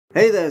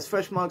Hey there, it's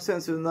Fresh Mark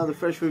Sense with another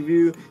fresh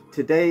review.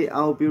 Today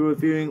I'll be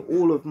reviewing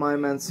all of my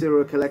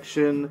Mancera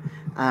collection,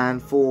 and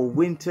for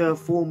winter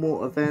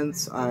formal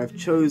events I've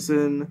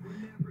chosen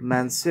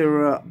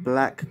Mancera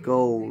Black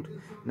Gold.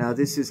 Now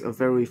this is a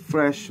very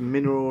fresh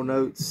mineral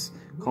notes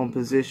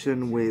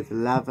composition with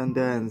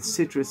lavender and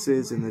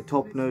citruses in the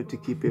top note to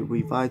keep it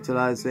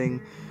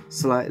revitalizing,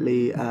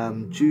 slightly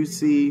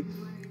juicy,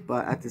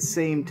 but at the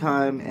same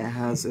time it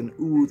has an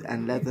oud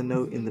and leather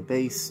note in the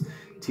base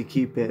to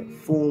keep it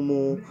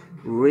formal,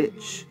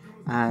 rich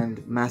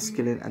and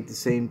masculine at the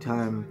same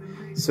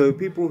time. So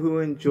people who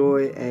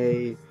enjoy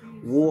a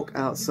walk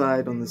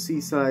outside on the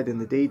seaside in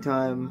the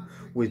daytime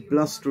with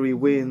blustery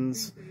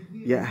winds,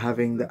 yet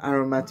having the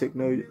aromatic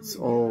notes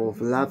of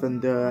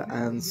lavender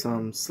and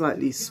some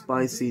slightly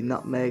spicy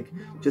nutmeg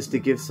just to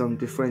give some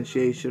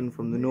differentiation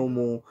from the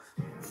normal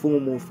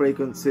formal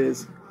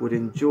fragrances, would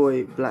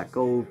enjoy Black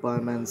Gold by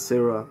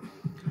Mancera.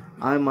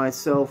 I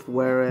myself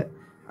wear it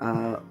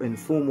in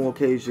formal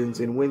occasions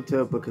in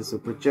winter because the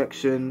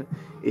projection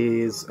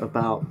is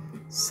about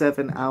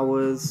 7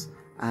 hours,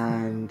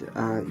 and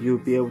you'll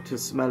be able to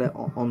smell it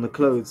on the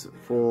clothes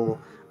for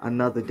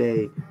another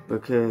day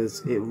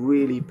because it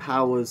really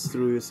powers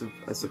through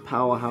as a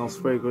powerhouse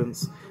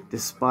fragrance,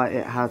 despite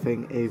it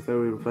having a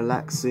very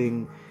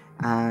relaxing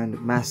and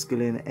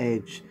masculine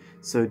edge.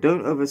 So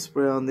don't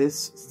overspray on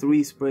this.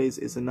 3 sprays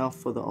is enough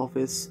for the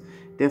office.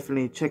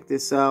 Definitely check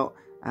this out,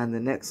 and the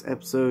next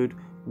episode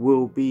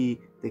will be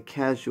the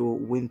casual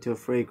winter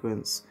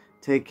fragrance.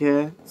 Take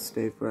care,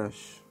 stay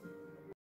fresh.